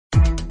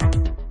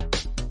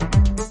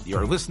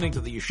You're listening to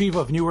the Yeshiva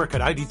of Newark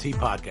at IDT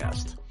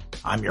podcast.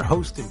 I'm your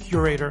host and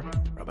curator,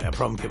 Rabbi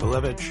Avram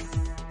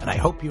Kivelevich, and I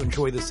hope you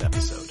enjoy this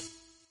episode.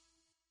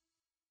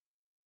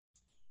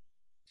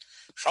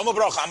 Shalom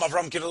Baruch, I'm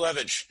Avram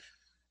Kivelevich,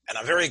 and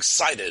I'm very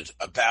excited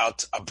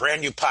about a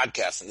brand new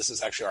podcast, and this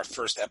is actually our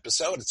first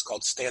episode. It's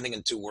called Standing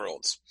in Two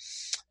Worlds,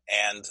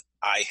 and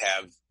I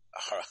have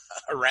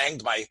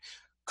harangued my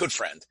good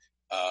friend,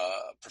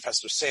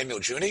 Professor Samuel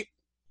Juni,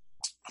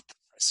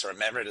 Professor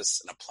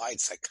Emeritus in Applied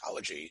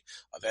Psychology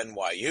of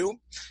NYU,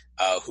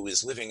 who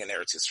is living in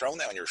Eretz Yisroel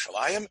now in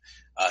Yerushalayim,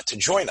 to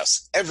join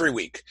us every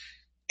week.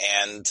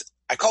 And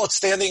I call it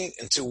Standing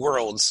in Two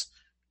Worlds,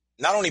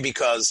 not only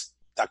because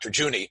Dr.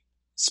 Juni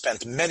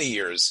spent many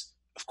years,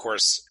 of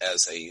course,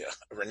 as a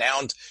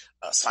renowned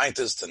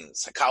scientist and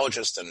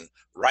psychologist and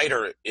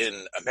writer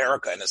in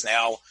America, and has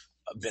now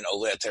been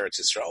Oleh at Eretz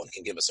Yisroel and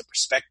can give us a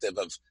perspective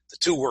of the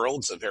two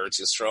worlds of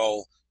Eretz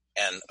Yisroel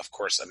and, of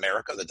course,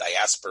 America, the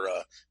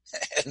diaspora.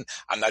 And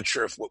I'm not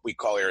sure if what we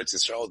call Eretz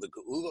Yisroel, the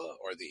Geula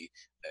or the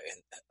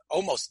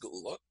almost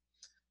Geula,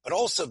 but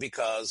also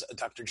because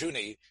Dr.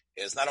 Juni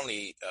is not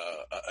only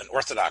an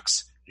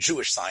Orthodox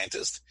Jewish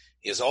scientist,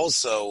 he is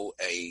also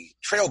a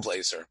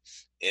trailblazer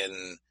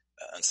in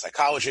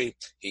psychology.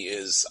 He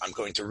is, I'm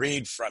going to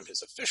read from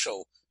his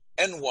official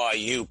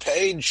NYU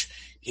page,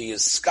 he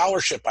is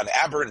scholarship on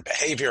aberrant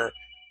behavior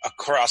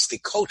across the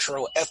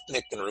cultural,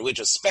 ethnic, and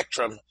religious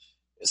spectrum,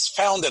 is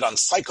founded on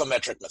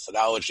psychometric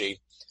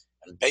methodology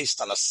and based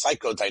on a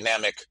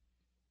psychodynamic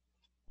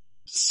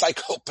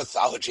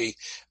psychopathology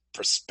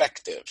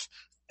perspective.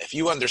 If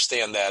you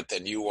understand that,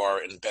 then you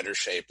are in better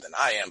shape than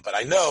I am. But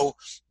I know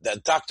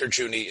that Dr.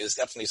 Juni is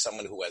definitely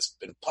someone who has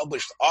been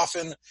published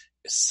often,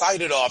 is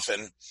cited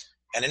often,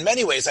 and in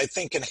many ways, I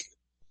think can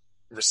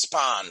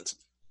respond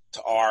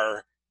to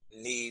our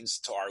needs,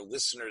 to our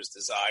listeners'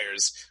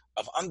 desires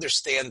of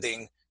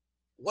understanding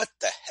what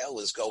the hell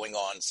is going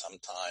on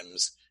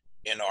sometimes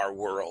in our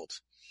world.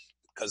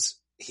 Because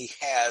he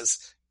has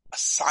a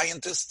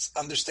scientist's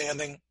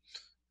understanding,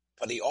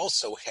 but he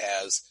also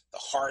has the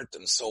heart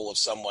and soul of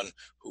someone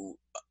who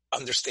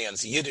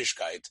understands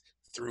Yiddishkeit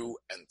through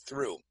and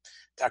through.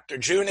 Dr.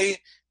 Juni,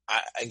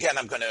 again,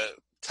 I'm going to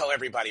tell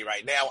everybody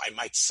right now, I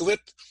might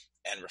slip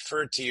and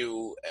refer to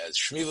you as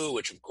Shmilu,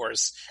 which of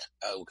course,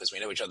 because we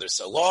know each other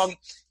so long,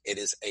 it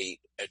is a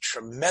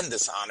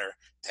tremendous honor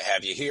to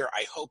have you here.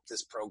 I hope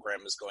this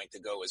program is going to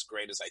go as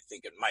great as I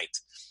think it might.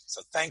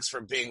 So thanks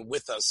for being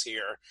with us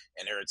here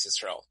in Eretz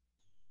Yisroel.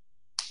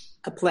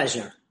 A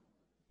pleasure.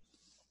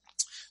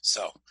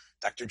 So,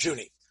 Dr.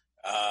 Juni,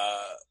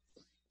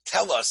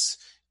 tell us,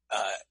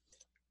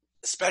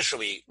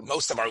 especially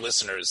most of our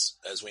listeners,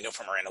 as we know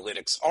from our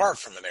analytics, are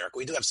from America.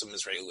 We do have some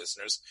Israeli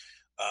listeners.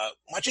 Why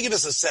don't you give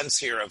us a sense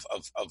here of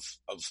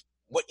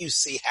what you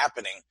see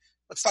happening?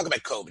 Let's talk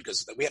about COVID,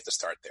 because we have to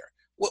start there.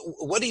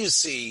 What do you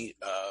see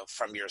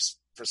from your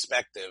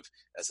perspective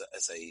as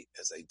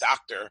a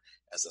doctor,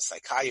 as a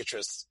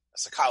psychologist,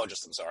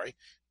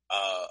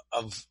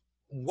 of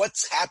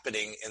what's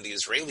happening in the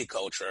Israeli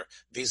culture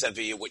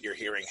vis-a-vis what you're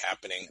hearing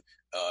happening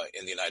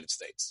in the United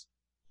States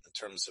in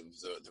terms of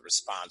the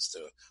response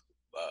to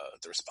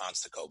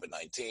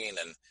COVID-19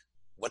 and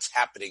what's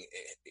happening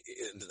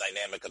in the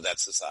dynamic of that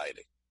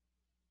society?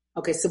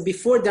 Okay, so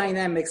before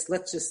dynamics,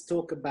 let's just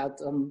talk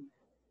about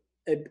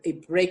a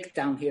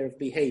breakdown here of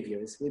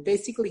behaviors. We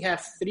basically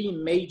have three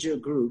major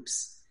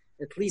groups,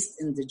 at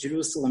least in the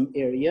Jerusalem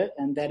area,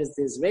 and that is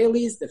the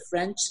Israelis, the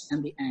French,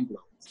 and the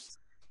Anglos.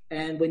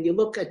 And when you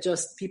look at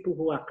just people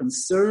who are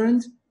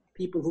concerned,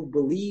 people who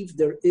believe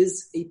there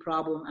is a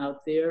problem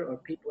out there, or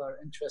people are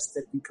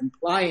interested in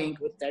complying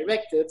with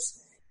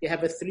directives, you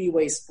have a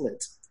three-way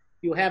split.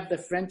 You have the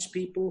French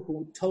people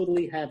who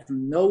totally have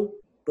no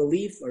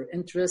belief or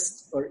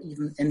interest or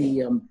even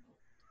any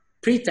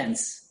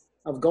pretense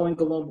of going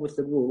along with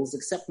the rules,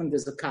 except when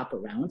there's a cop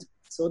around.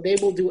 So they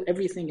will do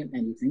everything and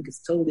anything. It's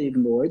totally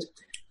ignored.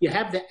 You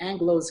have the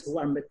Anglos who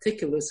are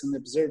meticulous in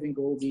observing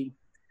all the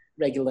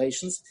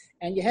regulations.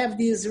 And you have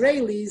the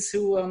Israelis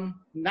who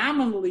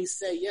nominally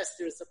say, yes,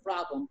 there's a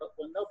problem, but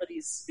when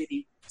nobody's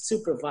really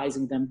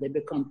supervising them, they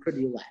become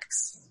pretty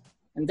lax.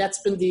 And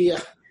that's been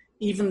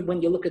even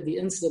when you look at the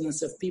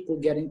incidence of people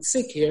getting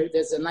sick here,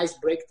 there's a nice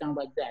breakdown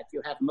like that.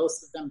 You have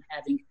most of them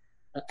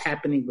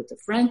happening with the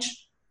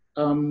French.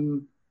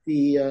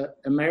 The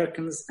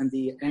Americans and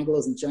the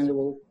Anglos in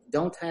general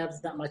don't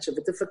have that much of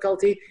a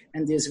difficulty,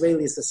 and the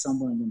Israelis are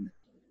somewhere in the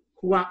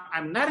middle.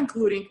 I'm not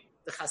including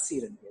the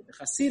Hasidim here. The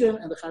Hasidim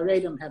and the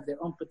Haredim have their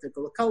own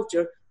particular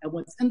culture, and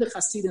within the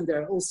Hasidim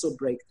there are also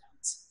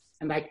breakdowns.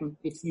 And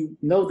if you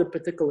know the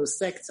particular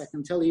sects, I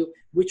can tell you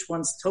which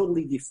ones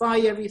totally defy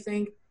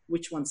everything,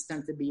 which ones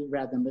tend to be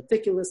rather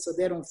meticulous, so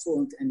they don't fall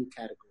into any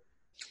category.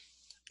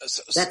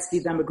 That's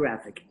the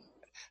demographic.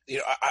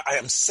 I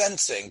am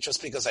sensing,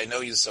 just because I know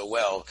you so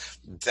well,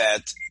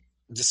 that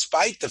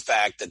despite the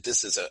fact that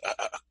this is a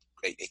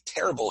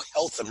terrible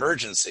health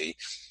emergency,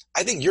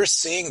 I think you're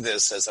seeing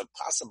this as a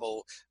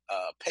possible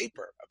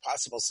paper, a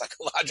possible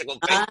psychological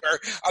paper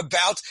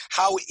about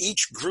how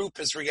each group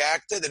has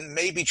reacted, and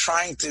maybe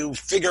trying to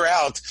figure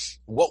out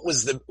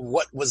what's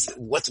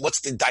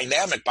the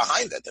dynamic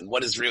behind it, and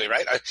what is really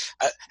right.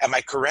 Am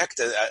I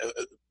correct?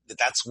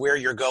 That's where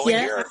you're going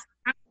here.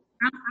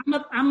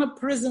 I'm a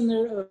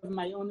prisoner of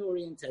my own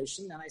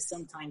orientation, and I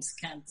sometimes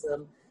can't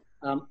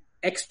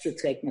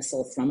extricate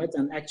myself from it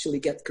and actually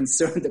get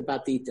concerned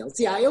about details.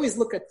 Yeah, I always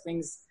look at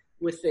things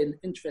with an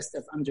interest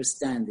of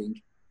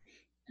understanding.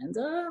 And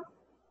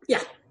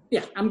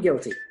I'm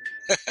guilty.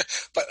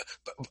 but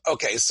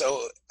okay,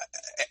 so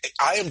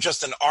I am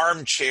just an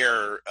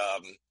armchair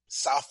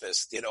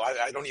sophist.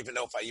 I don't even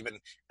know if I even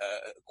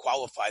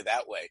qualify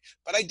that way.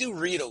 But I do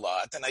read a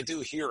lot, and I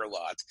do hear a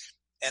lot.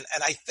 And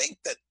I think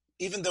that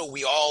even though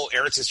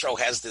Eretz Yisroel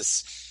has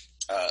this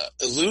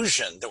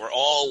illusion that we're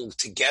all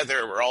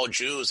together, we're all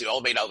Jews, we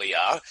all made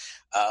Aliyah,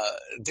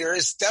 there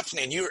is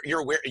definitely,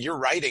 and your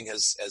writing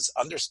has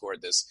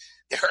underscored this,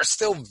 there are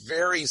still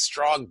very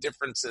strong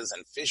differences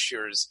and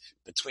fissures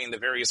between the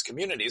various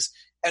communities.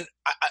 And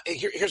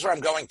here's where I'm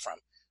going from.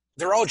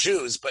 They're all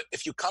Jews, but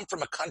if you come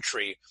from a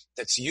country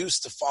that's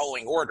used to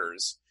following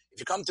orders, if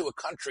you come to a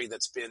country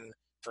that's been,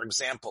 for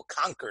example,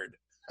 conquered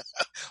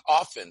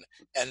often,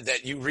 and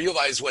that you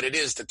realize what it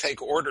is to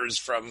take orders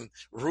from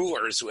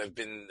rulers who have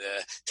been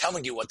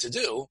telling you what to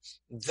do,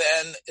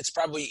 then it's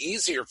probably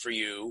easier for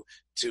you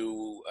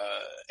to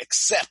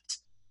accept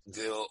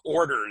the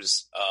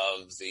orders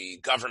of the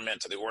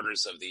government or the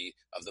orders of the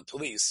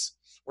police.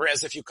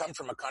 Whereas if you come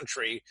from a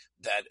country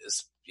that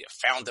is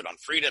founded on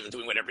freedom and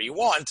doing whatever you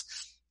want,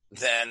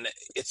 then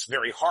it's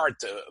very hard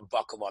to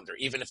buckle under,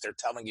 even if they're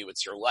telling you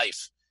it's your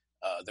life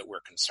that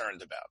we're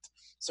concerned about.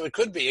 So it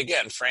could be,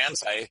 again,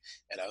 France. It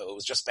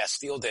was just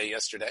Bastille Day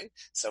yesterday.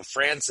 So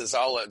France is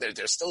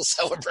they're still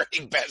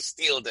celebrating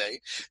Bastille Day.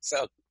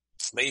 So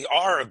they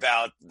are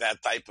about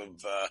that type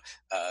of,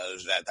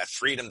 that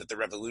freedom that the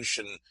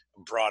revolution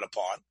brought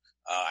upon.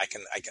 I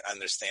can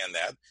understand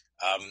that.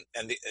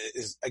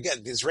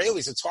 Again, the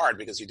Israelis, it's hard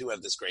because you do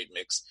have this great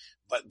mix.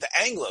 But the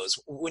Anglos,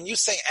 when you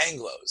say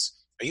Anglos,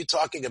 are you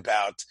talking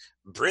about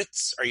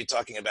Brits? Are you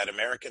talking about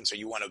Americans? Or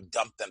you want to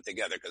dump them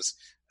together? Because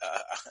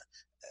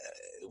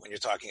when you're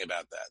talking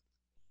about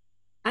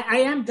that, I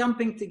am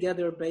dumping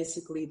together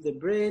basically the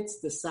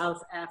Brits, the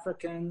South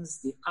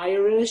Africans, the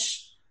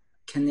Irish,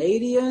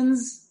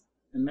 Canadians,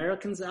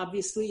 Americans,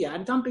 obviously. Yeah,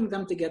 I'm dumping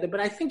them together.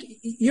 But I think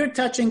you're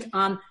touching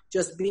on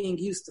just being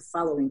used to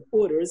following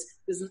orders.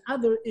 There's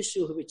another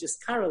issue which is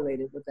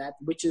correlated with that,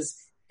 which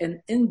is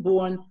an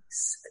inborn,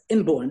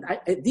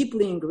 a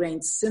deeply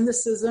ingrained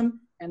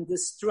cynicism and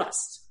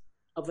distrust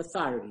of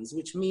authorities,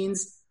 which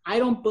means I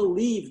don't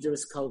believe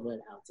there's COVID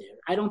out there.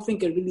 I don't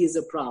think it really is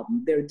a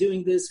problem. They're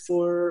doing this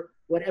for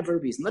whatever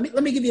reason.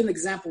 Let me give you an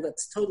example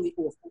that's totally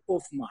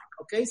off mark,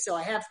 okay? So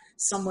I have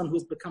someone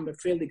who's become a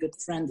fairly good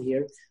friend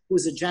here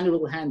who's a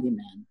general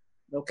handyman,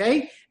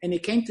 okay? And he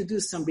came to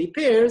do some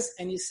repairs,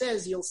 and he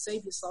says, you'll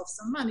save yourself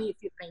some money if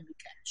you pay me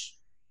cash.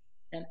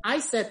 And I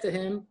said to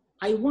him,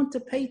 I want to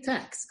pay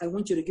tax. I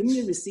want you to give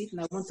me a receipt,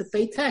 and I want to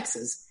pay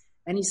taxes.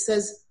 And he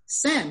says,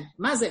 Sam,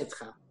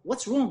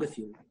 what's wrong with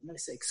you? And I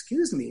say,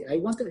 excuse me,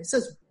 he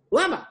says,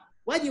 Lama,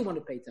 why do you want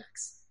to pay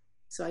tax?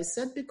 So I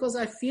said, because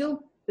I feel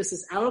this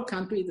is our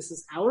country, this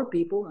is our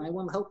people, and I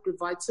want to help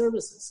provide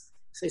services.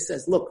 So he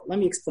says, look, let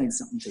me explain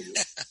something to you.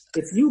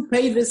 If you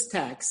pay this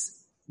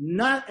tax,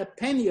 not a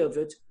penny of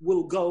it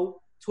will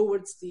go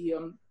towards the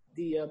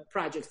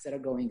projects that are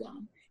going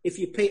on. If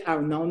you pay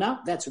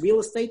Arnona, that's real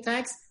estate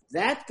tax,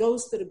 that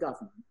goes to the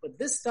government. But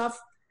this stuff,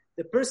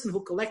 the person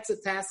who collects the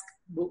tax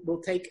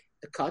will take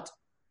a cut.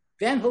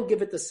 Then he'll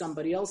give it to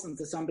somebody else, and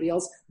to somebody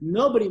else.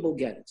 Nobody will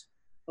get it.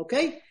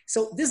 Okay?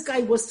 So this guy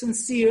was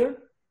sincere.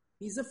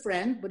 He's a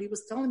friend, but he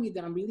was telling me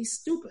that I'm really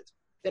stupid,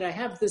 that I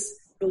have this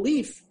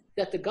belief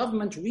that the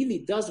government really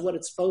does what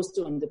it's supposed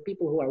to, and the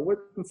people who are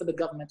working for the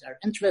government are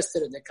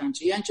interested and they're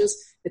conscientious.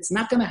 It's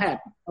not going to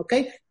happen.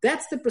 Okay?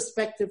 That's the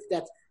perspective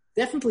that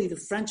definitely the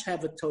French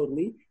have it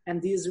totally,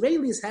 and the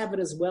Israelis have it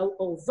as well,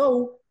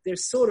 although they're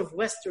sort of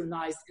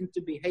westernized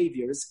into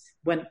behaviors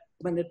when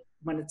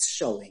it's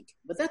showing.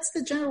 But that's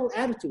the general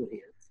attitude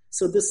here.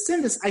 So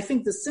I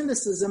think the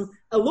cynicism,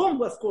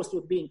 along, of course,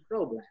 with being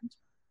programmed,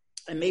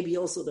 and maybe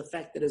also the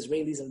fact that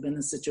Israelis have been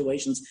in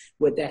situations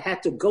where they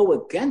had to go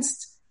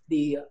against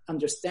the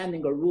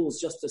understanding or rules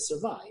just to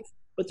survive.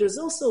 But there's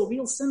also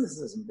real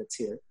cynicism that's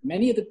here.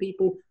 Many of the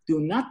people do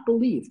not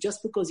believe,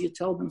 just because you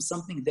tell them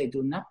something, they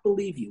do not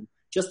believe you.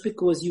 Just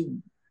because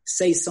you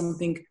say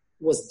something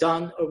was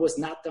done or was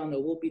not done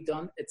or will be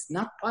done, it's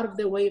not part of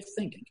their way of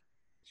thinking.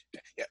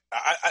 Yeah,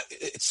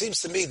 it seems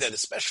to me that,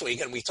 especially,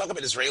 again, we talk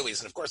about Israelis,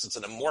 and of course it's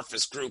an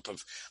amorphous group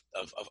of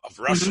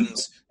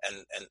Russians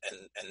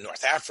and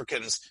North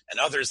Africans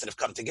and others that have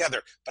come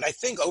together. But I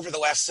think over the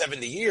last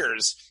 70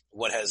 years,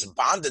 what has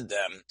bonded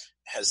them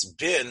has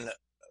been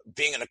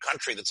being in a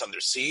country that's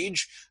under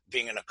siege,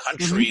 being in a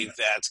country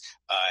that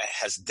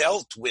has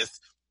dealt with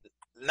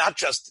not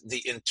just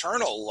the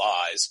internal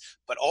lies,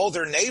 but all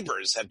their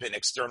neighbors have been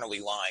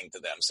externally lying to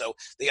them. So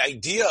the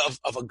idea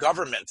of a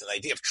government and the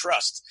idea of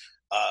trust,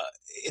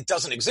 it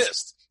doesn't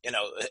exist.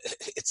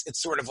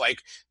 It's sort of like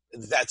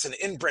that's an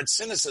inbred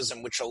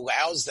cynicism which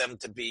allows them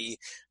to be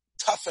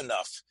tough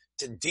enough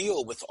to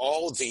deal with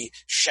all the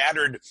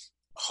shattered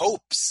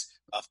hopes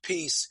of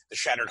peace, the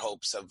shattered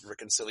hopes of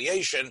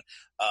reconciliation,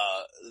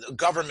 the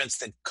governments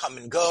that come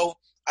and go.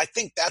 I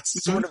think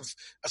that's sort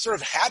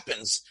of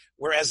happens.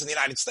 Whereas in the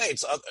United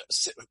States,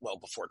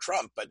 before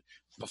Trump,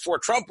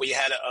 we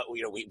had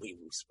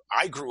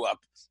I grew up.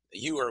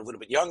 You are a little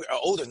bit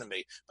older than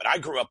me, but I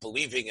grew up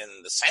believing in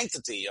the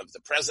sanctity of the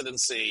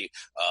presidency,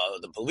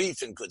 the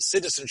belief in good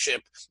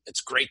citizenship.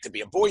 It's great to be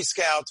a Boy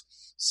Scout.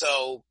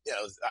 So,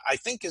 I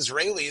think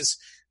Israelis,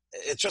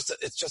 it's just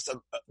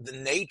the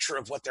nature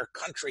of what their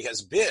country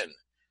has been,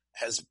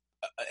 has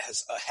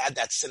had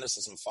that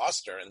cynicism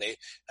foster, and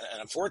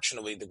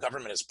unfortunately the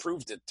government has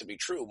proved it to be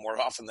true more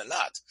often than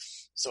not.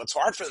 So it's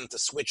hard for them to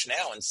switch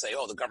now and say,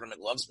 "Oh, the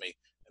government loves me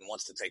and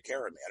wants to take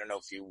care of me." I don't know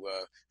if you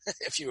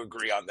if you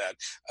agree on that.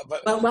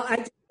 Well, I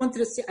just wanted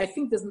to say, I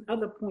think there's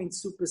another point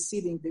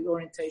superseding the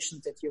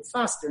orientation that you're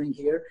fostering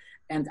here,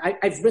 and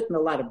I've written a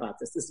lot about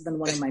this. This has been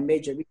one of my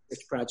major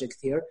research projects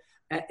here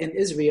in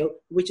Israel,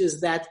 which is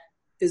that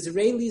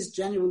Israelis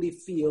generally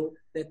feel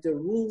that the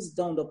rules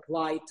don't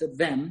apply to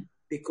them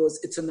because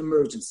it's an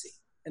emergency.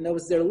 In other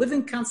words, they're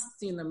living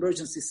constantly in an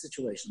emergency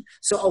situation.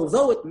 So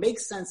although it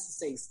makes sense to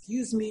say,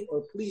 excuse me,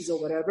 or please, or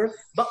whatever,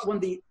 but when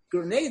the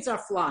grenades are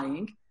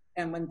flying,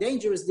 and when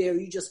danger is there,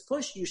 you just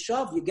push, you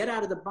shove, you get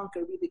out of the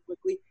bunker really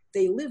quickly.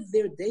 They live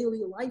their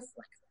daily life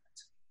like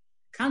that,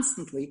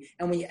 constantly.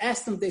 And when you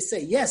ask them, they say,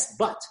 yes,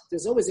 but.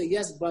 There's always a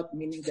yes, but,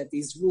 meaning that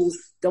these rules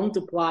don't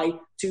apply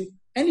to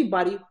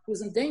anybody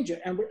who's in danger.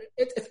 And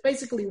it's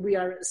basically, we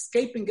are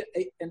escaping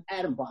an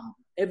atom bomb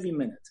every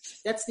minute.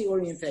 That's the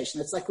orientation.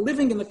 It's like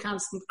living in a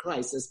constant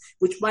crisis,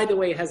 which, by the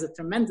way, has a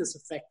tremendous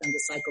effect on the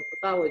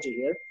psychopathology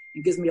here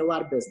and gives me a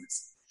lot of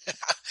business.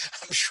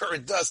 I'm sure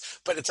it does,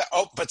 but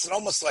it's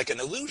almost like an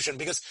illusion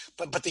because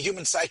the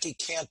human psyche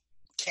can't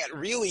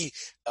really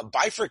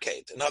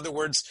bifurcate. In other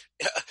words,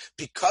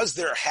 because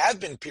there have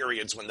been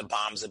periods when the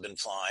bombs have been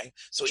flying.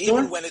 So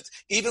even when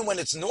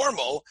it's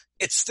normal,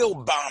 it's still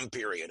bomb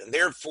period, and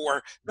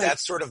therefore that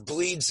sort of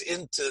bleeds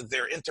into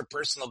their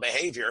interpersonal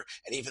behavior.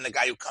 And even the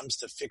guy who comes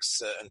to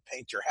fix and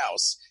paint your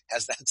house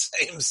has that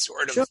same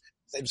sort of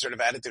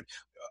attitude.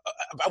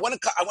 I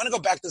want to go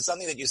back to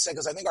something that you said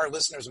because I think our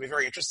listeners will be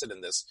very interested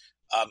in this.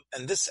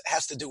 And this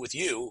has to do with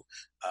you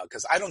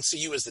because I don't see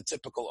you as the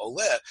typical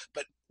Ole.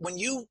 But when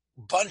you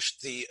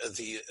bunched the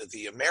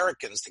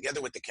Americans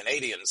together with the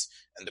Canadians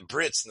and the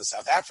Brits and the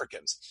South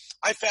Africans,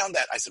 I found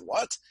that I said,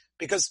 what?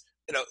 Because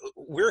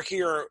we're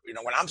here,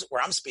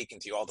 where I'm speaking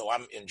to you, although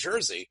I'm in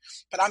Jersey,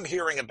 but I'm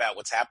hearing about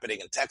what's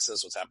happening in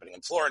Texas, what's happening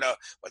in Florida,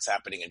 what's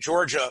happening in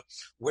Georgia,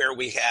 where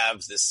we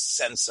have this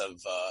sense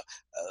of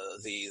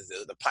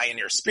the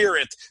pioneer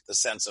spirit, the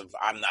sense of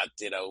I'm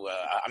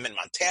in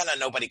Montana,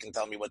 nobody can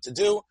tell me what to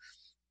do.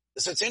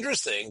 So it's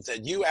interesting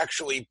that you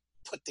actually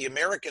put the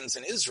Americans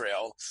in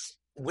Israel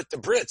with the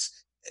Brits.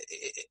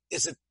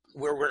 Is it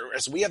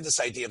whereas we have this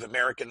idea of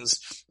Americans,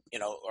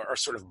 are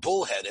sort of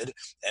bullheaded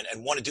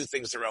and want to do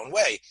things their own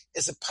way?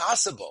 Is it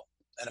possible,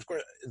 and of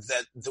course,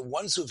 that the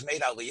ones who've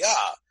made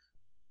Aliyah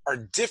are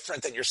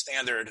different than your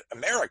standard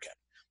American?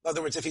 In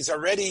other words, if he's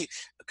already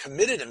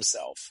committed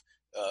himself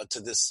to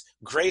this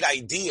great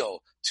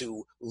ideal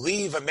to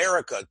leave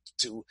America,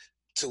 to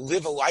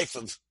live a life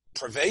of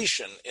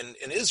privation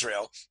in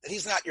Israel, that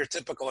he's not your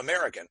typical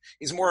American.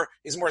 He's more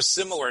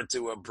similar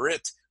to a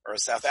Brit or a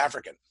South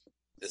African.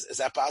 Is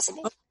that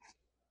possible?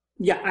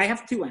 Yeah, I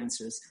have two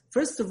answers.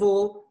 First of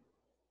all,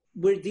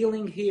 we're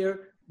dealing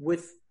here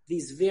with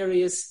these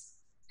various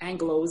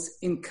Anglos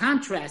in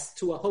contrast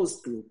to a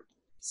host group.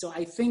 So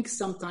I think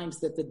sometimes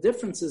that the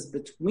differences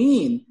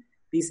between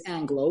these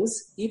Anglos,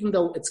 even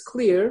though it's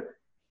clear,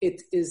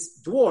 it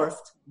is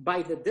dwarfed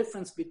by the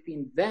difference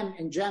between them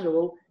in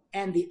general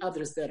and the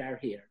others that are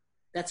here.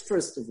 That's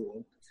first of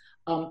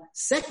all.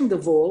 Second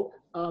of all,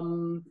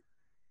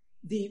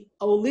 the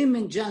Olim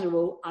in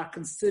general are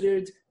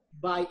considered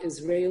by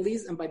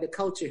Israelis and by the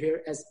culture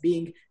here as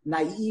being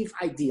naive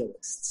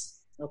idealists.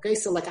 Okay,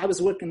 so like I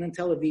was working in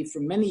Tel Aviv for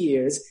many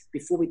years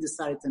before we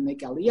decided to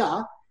make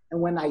Aliyah.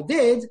 And when I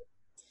did,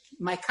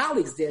 my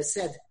colleagues there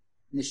said,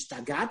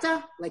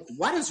 Nishtagata? Like,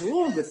 what is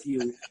wrong with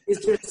you? Is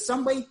there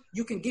some way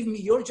you can give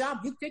me your job?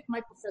 You take my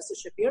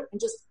professorship here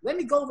and just let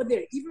me go over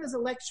there, even as a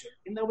lecturer.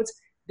 In other words,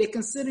 they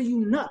consider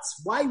you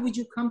nuts. Why would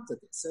you come to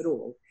this at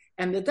all?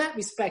 And in that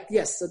respect,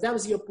 yes, so that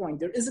was your point.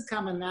 There is a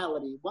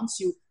commonality. Once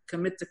you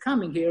commit to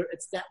coming here,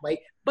 it's that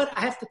way. But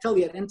I have to tell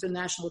you, at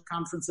international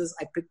conferences,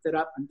 I picked it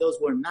up, and those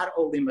were not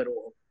Olim at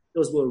all.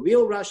 Those were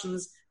real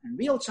Russians and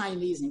real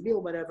Chinese and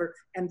real whatever.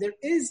 And there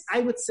is, I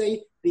would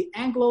say, the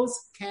Anglos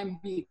can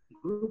be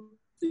grouped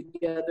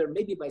together,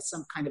 maybe by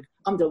some kind of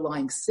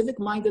underlying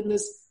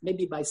civic-mindedness,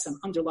 maybe by some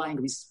underlying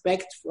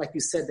respect, like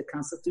you said, the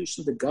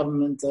Constitution, the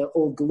government,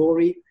 Old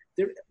Glory.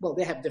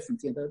 They have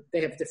different,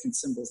 they have different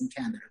symbols in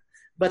Canada.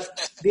 But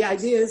the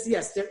idea is,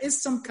 yes, there is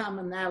some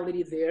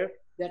commonality there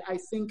that I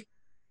think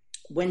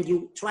when you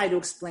try to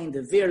explain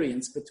the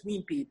variance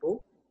between people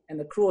and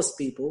across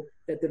people,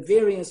 that the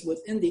variance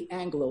within the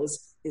Anglos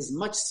is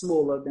much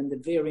smaller than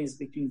the variance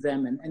between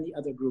them and any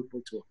other group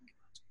we're talking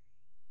about.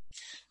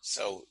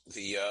 So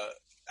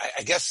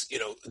I guess,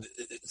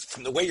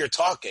 from the way you're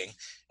talking,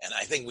 and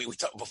I think we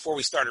before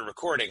we started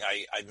recording,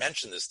 I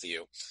mentioned this to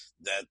you,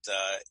 that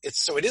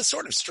it is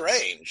sort of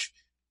strange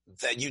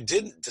that you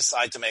didn't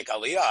decide to make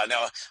Aliyah.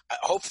 Now,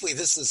 hopefully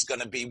this is going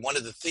to be one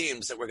of the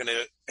themes that we're going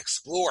to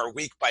explore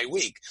week by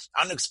week.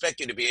 I don't expect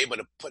you to be able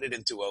to put it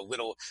into a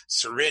little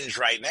syringe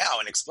right now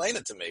and explain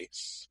it to me,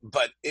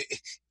 but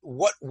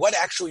what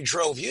actually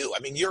drove you? I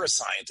mean, you're a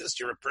scientist.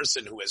 You're a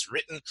person who has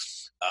written.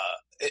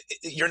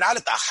 You're not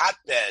at the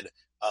hotbed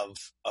of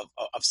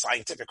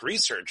scientific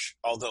research,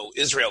 although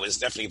Israel is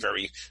definitely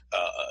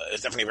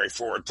a very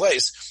forward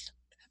place.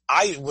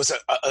 I was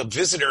a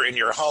visitor in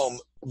your home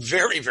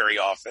very, very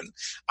often.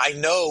 I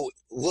know,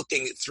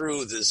 looking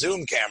through the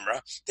Zoom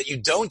camera, that you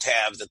don't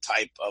have the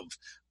type of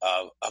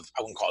I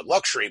wouldn't call it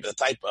luxury, but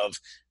the type of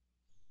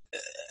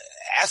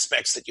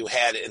aspects that you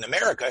had in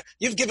America.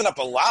 You've given up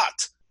a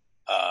lot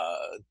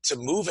to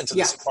move into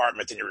this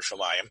apartment in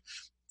Yerushalayim,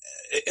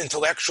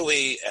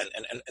 intellectually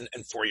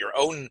and for your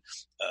own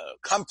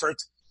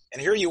comfort.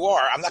 And here you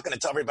are. I'm not going to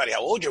tell everybody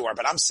how old you are,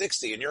 but I'm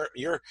 60, and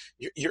you're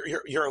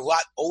a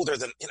lot older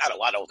than, not a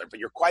lot older, but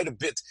you're quite a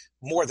bit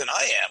more than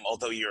I am.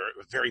 Although you're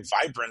very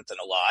vibrant and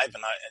alive,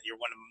 and you're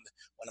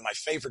one of my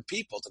favorite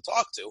people to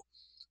talk to.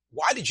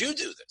 Why did you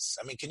do this?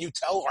 I mean, can you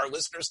tell our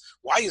listeners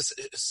why is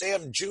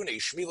Sam Juni,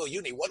 Shmilo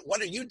Yuni? What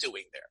are you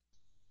doing there?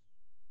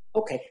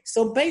 Okay,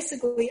 so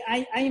basically,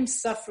 I am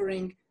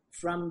suffering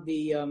from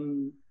the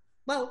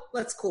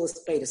let's call a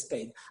spade a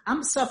spade.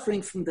 I'm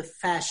suffering from the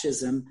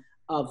fascism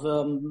of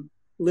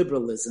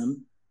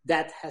liberalism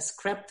that has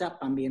crept up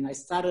on me. And I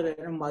started at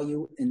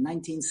NYU in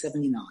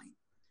 1979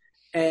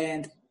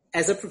 and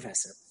as a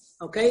professor,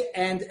 okay?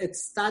 And it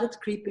started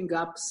creeping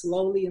up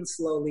slowly and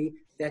slowly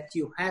that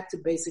you had to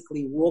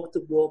basically walk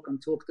the walk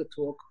and talk the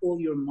talk, or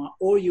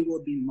you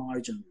will be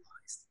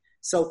marginalized.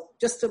 So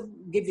just to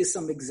give you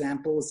some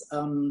examples,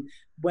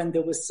 when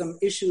there was some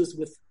issues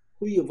with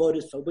who you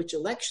voted for which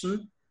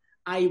election,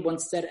 I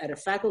once said at a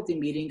faculty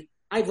meeting,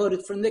 I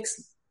voted for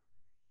Nixon.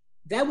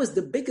 That was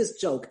the biggest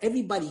joke.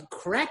 Everybody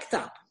cracked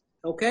up,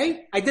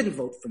 okay? I didn't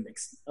vote for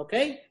Nixon,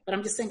 okay? But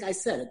I'm just saying I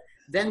said it.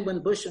 Then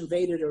when Bush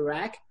invaded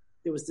Iraq,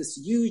 there was this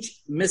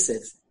huge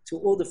missive to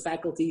all the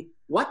faculty.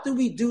 What do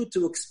we do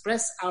to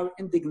express our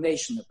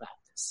indignation about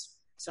this?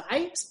 So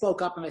I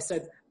spoke up and I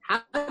said,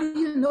 how do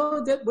you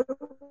know that we're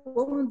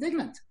all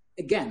indignant?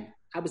 Again,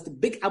 I was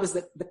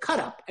the cut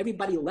up.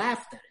 Everybody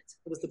laughed at it.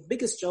 It was the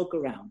biggest joke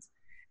around.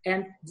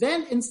 And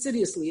then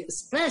insidiously,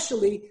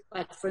 especially,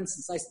 like, for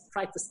instance, I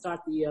tried to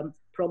start the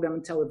program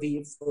in Tel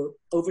Aviv for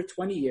over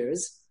 20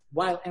 years,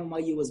 while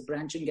NYU was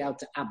branching out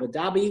to Abu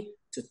Dhabi,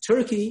 to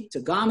Turkey, to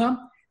Ghana,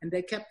 and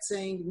they kept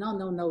saying,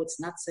 no, it's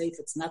not safe,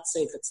 it's not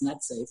safe, it's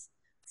not safe.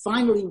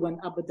 Finally, when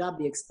Abu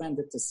Dhabi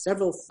expanded to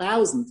several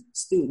thousand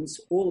students,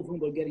 all of whom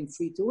were getting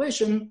free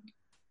tuition,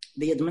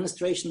 the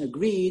administration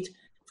agreed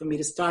for me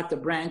to start a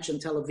branch in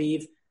Tel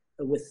Aviv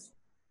with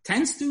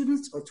 10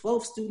 students or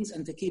 12 students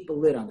and to keep a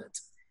lid on it.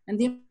 And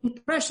the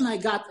impression I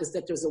got is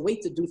that there's a way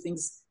to do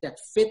things that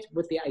fit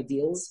with the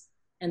ideals,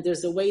 and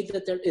there's a way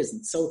that there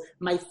isn't. So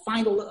my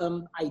final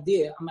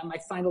my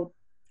final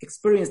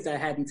experience that I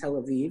had in Tel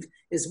Aviv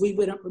is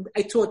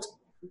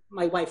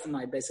my wife and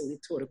I basically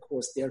taught a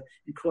course there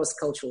in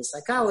cross-cultural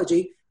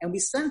psychology, and we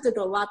centered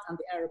a lot on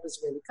the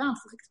Arab-Israeli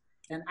conflict.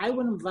 And I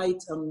would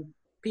invite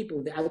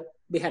people.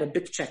 We had a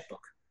big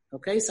checkbook.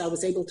 Okay, so I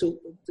was able to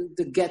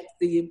get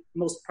the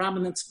most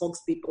prominent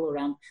spokespeople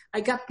around. I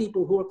got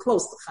people who were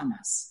close to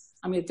Hamas.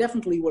 I mean,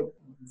 definitely were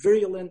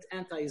virulent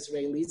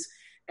anti-Israelis,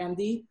 and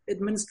the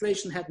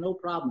administration had no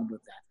problem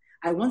with that.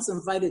 I once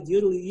invited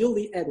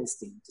Yuli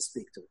Edelstein to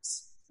speak to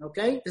us.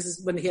 Okay, this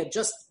is when he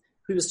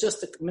was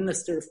just a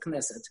minister of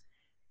Knesset.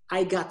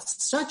 I got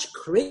such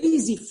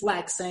crazy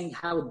flack saying,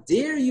 "How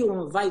dare you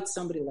invite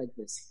somebody like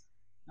this?"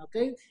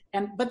 Okay,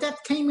 but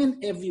that came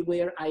in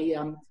everywhere. I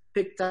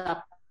picked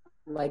up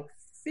like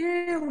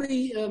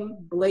fairly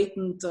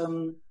blatant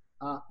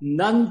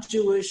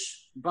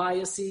non-Jewish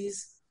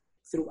biases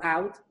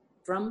throughout,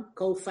 from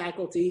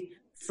co-faculty,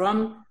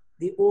 from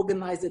the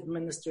organized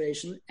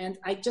administration, and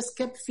I just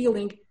kept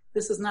feeling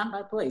this is not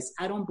my place.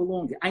 I don't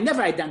belong here. I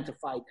never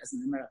identified as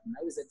an American.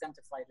 I was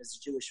identified as a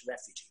Jewish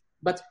refugee.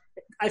 But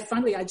I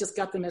just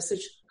got the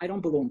message, I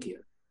don't belong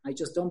here. I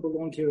just don't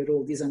belong here at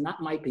all. These are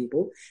not my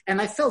people.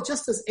 And I felt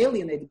just as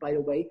alienated, by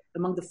the way,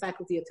 among the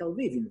faculty at Tel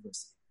Aviv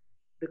University,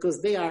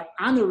 because they are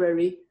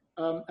honorary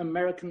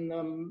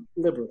American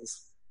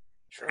liberals.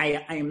 Sure.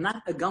 I am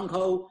not a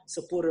gung-ho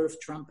supporter of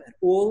Trump at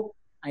all.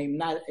 I am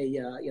not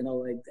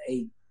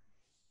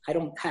I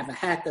don't have a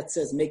hat that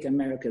says make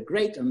America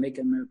great or make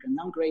America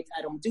non-great.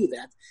 I don't do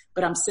that.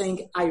 But I'm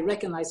saying I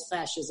recognize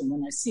fascism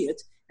when I see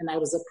it. And I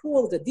was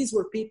appalled that these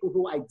were people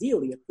who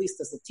ideally, at least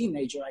as a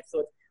teenager, I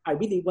thought I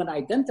really want to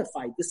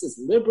identify. This is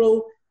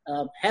liberal.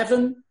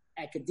 heaven,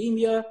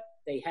 academia.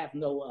 They have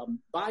no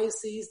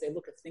biases. They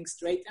look at things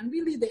straight. And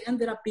really, they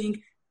ended up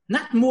being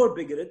not more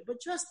bigoted,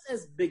 but just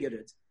as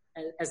bigoted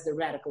as the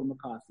radical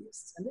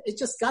McCarthyists. And it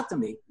just got to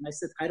me. And I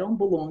said, I don't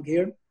belong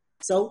here.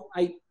 So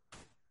I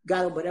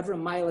got whatever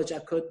mileage I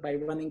could by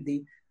running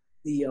the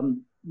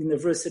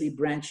university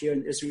branch here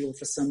in Israel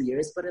for some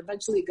years. But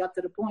eventually it got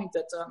to the point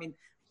that,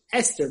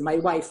 Esther, my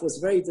wife, was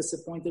very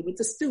disappointed with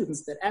the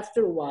students that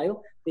after a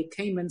while, they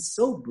came in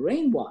so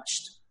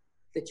brainwashed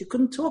that you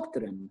couldn't talk to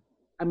them.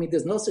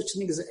 There's no such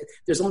thing as,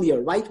 there's only a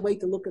right way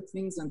to look at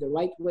things, and the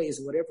right way is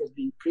whatever is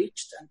being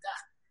preached. And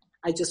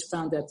I just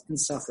found that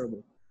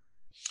insufferable.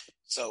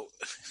 So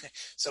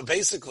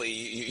basically,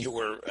 you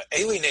were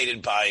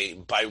alienated by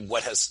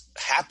what has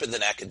happened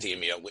in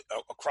academia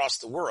across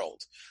the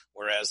world,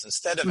 whereas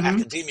instead of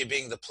academia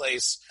being the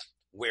place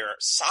where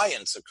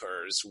science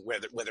occurs,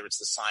 whether it's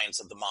the science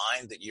of the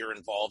mind that you're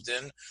involved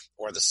in,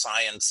 or the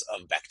science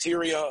of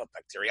bacteria,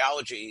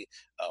 bacteriology,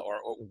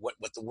 or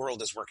what the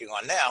world is working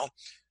on now,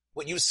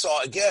 what you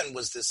saw again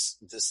was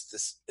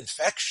this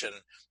infection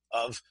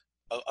of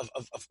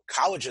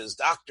colleges,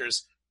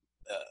 doctors,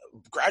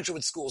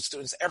 graduate school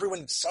students.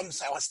 Everyone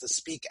somehow has to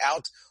speak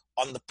out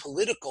on the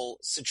political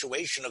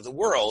situation of the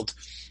world,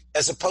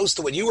 as opposed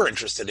to what you were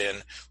interested in,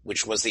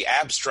 which was the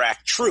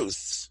abstract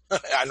truth. I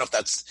don't know if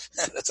that's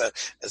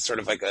a sort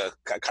of like a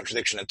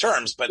contradiction in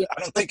terms, but yeah,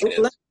 I don't think it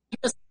is.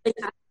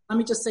 Let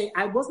me just say,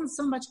 I wasn't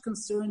so much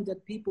concerned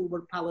that people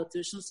were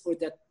politicians or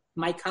that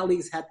my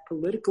colleagues had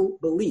political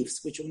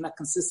beliefs, which were not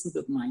consistent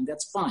with mine.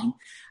 That's fine.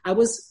 I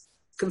was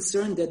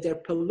concerned that they're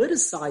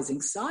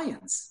politicizing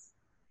science,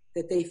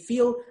 that they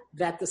feel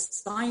that the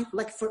science,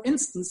 like for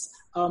instance,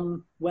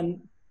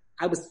 when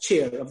I was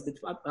chair of the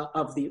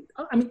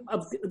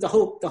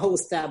whole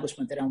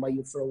establishment at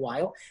NYU for a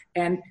while,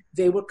 and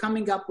they were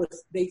coming up with,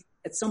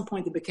 at some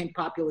point it became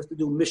popular to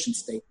do mission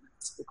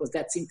statements because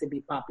that seemed to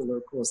be popular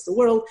across the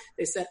world.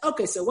 They said,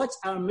 okay, so what's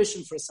our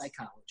mission for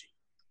psychology?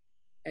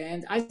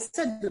 And I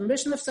said, the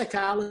mission of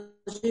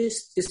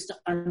psychologists is to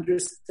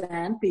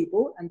understand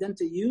people and then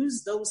to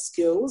use those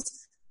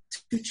skills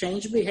to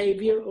change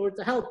behavior or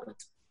to help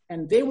it.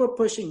 And they were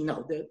pushing,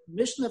 no, the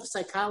mission of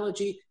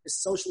psychology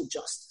is social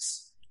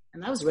justice.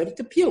 And I was ready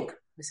to puke.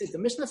 I said, the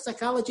mission of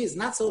psychology is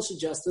not social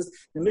justice.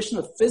 The mission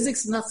of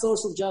physics is not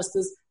social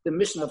justice. The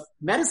mission of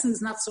medicine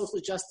is not social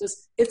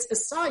justice. It's a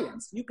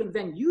science. You can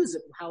then use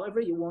it however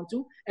you want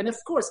to. And of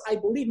course, I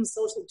believe in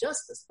social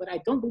justice, but I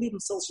don't believe in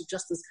social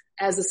justice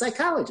as a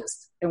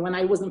psychologist. And when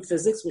I was in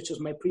physics, which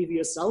was my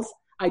previous self,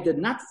 I did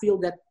not feel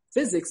that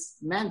physics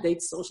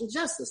mandates social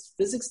justice.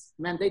 Physics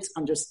mandates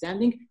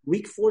understanding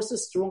weak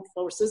forces, strong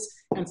forces,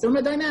 and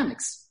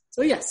thermodynamics.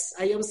 So yes,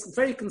 I was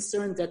very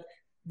concerned that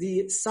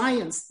the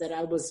science that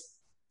I was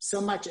so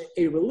much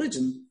a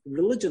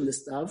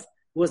religionist of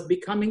was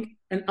becoming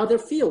an other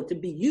field to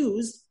be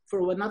used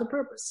for another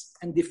purpose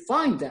and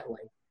defined that way.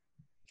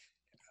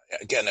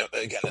 Again,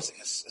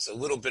 as a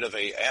little bit of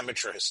an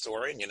amateur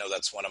historian,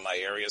 that's one of my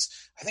areas.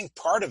 I think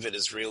part of it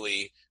is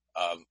really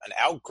an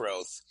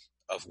outgrowth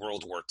of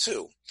World War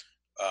II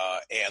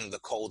and the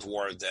Cold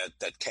War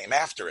that came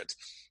after it.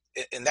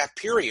 In that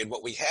period,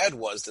 what we had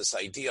was this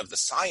idea of the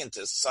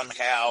scientists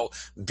somehow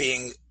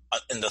being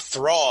in the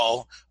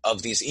thrall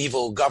of these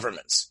evil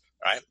governments,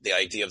 right? The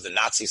idea of the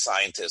Nazi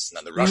scientists and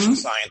then the Russian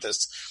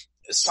scientists.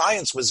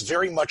 Science was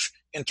very much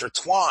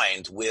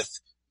intertwined with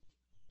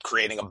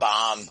creating a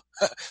bomb,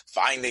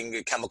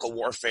 finding chemical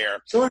warfare.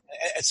 Sure.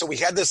 And so we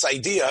had this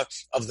idea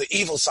of the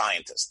evil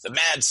scientist, the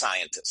mad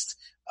scientist.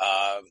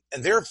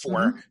 And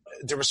therefore,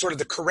 there was sort of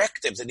the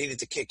corrective that needed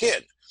to kick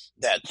in.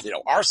 That,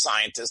 our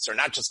scientists are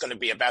not just going to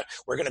be about,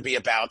 we're going to be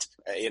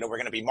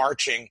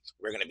marching,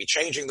 we're going to be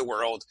changing the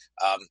world.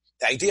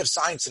 The idea of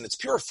science in its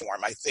pure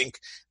form, I think,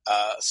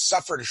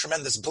 suffered a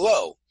tremendous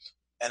blow.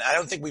 And I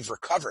don't think we've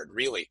recovered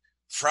really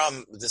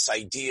from this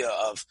idea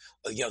of,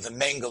 the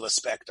Mengele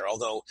specter,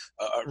 although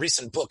a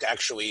recent book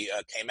actually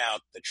came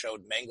out that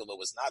showed Mengele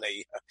was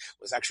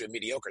actually a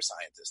mediocre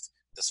scientist,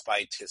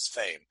 despite his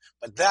fame.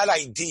 But that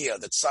idea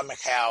that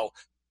somehow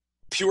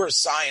pure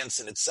science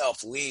in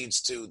itself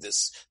leads to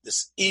this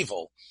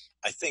evil,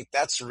 I think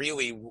that's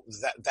really,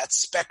 that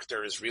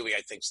specter is really,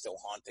 I think, still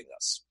haunting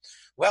us.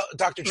 Well,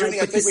 Dr. Juni,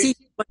 I think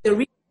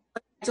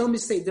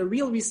the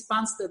real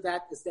response to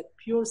that is that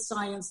pure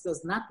science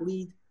does not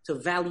lead to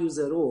values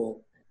at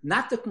all.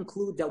 Not to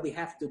conclude that we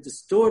have to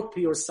distort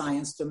pure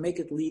science to make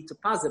it lead to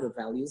positive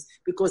values,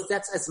 because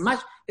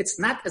it's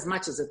not as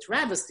much as a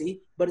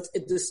travesty, but it's a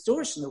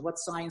distortion of what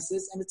science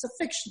is, and it's a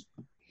fiction.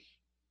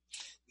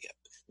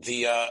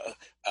 You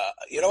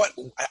know what?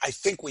 I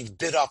think we've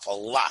bit off a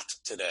lot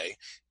today,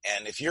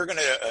 and if you're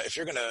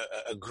gonna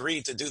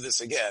agree to do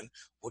this again,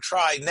 we'll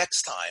try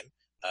next time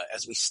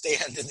as we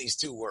stand in these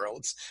two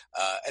worlds,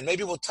 and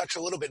maybe we'll touch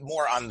a little bit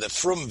more on the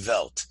Frum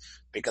Welt,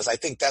 because I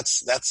think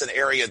that's an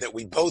area that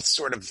we both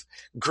sort of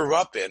grew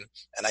up in,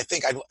 and I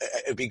think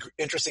it'd be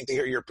interesting to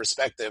hear your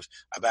perspective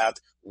about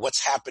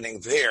what's happening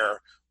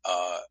there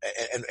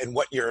and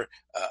what your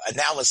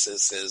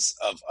analysis is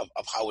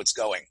of how it's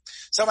going.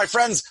 So, my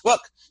friends,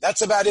 look,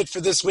 that's about it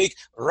for this week.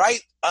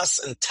 Write us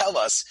and tell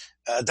us.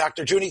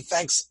 Dr. Juni,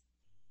 thanks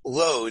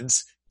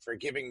loads for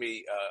giving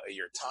me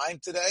your time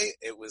today.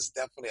 It was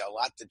definitely a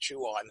lot to chew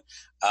on,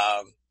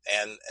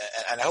 and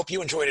I hope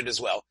you enjoyed it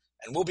as well.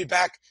 And we'll be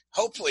back,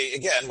 hopefully,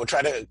 again, we'll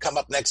try to come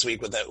up next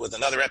week with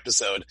another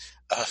episode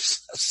of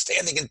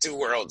Standing in Two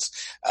Worlds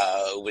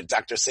with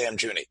Dr. Sam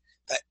Juni.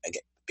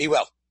 Again, be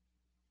well.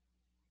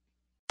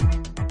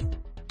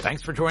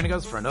 Thanks for joining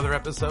us for another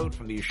episode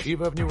from the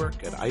Yeshiva of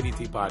Newark at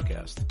IDT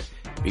Podcast.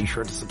 Be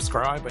sure to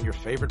subscribe on your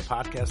favorite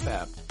podcast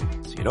app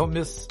so you don't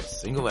miss a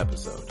single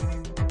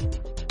episode.